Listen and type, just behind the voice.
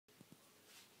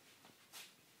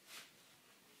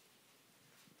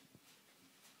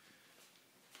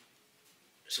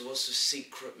So what's the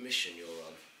secret mission you're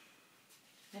on?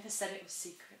 Never said it was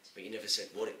secret. But you never said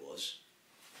what it was.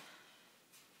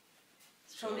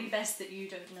 It's probably best that you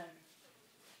don't know.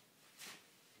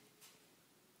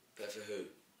 But for who?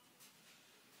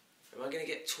 Am I going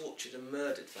to get tortured and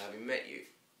murdered for having met you?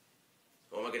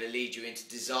 Or am I going to lead you into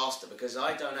disaster because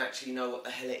I don't actually know what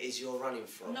the hell it is you're running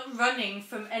from? I'm not running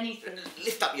from anything.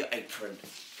 Lift up your apron.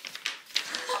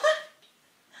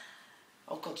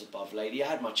 Oh, God's above, lady. I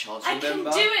had my chance, remember?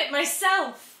 I can do it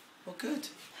myself. Well, good.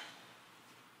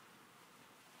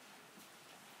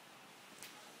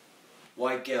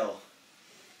 Why, girl?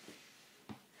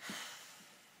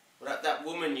 Well, that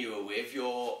woman you were with,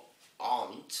 your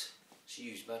aunt, she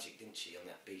used magic, didn't she, on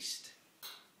that beast?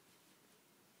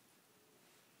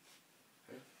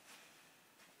 Huh?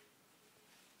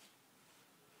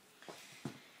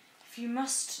 If you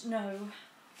must know,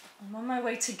 I'm on my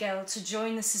way to Gel to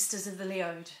join the Sisters of the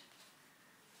Leode.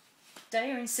 Dea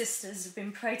and sisters have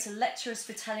been prey to lecherous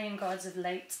battalion guards of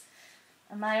late,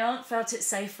 and my aunt felt it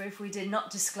safer if we did not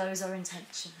disclose our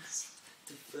intentions.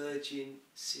 The Virgin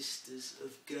Sisters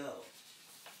of Girl.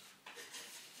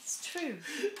 It's true.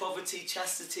 Poverty,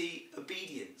 chastity,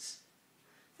 obedience.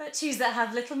 Virtues that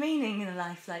have little meaning in a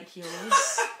life like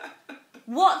yours.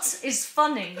 What is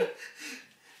funny?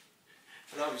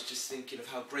 And I was just thinking of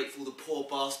how grateful the poor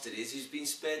bastard is who's been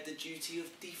spared the duty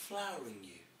of deflowering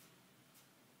you.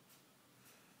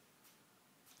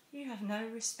 You have no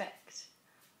respect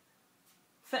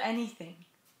for anything.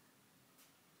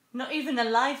 Not even a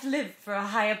life lived for a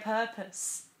higher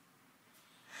purpose.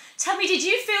 Tell me, did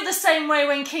you feel the same way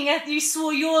when you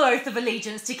swore your oath of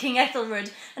allegiance to King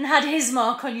Ethelred and had his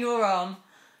mark on your arm?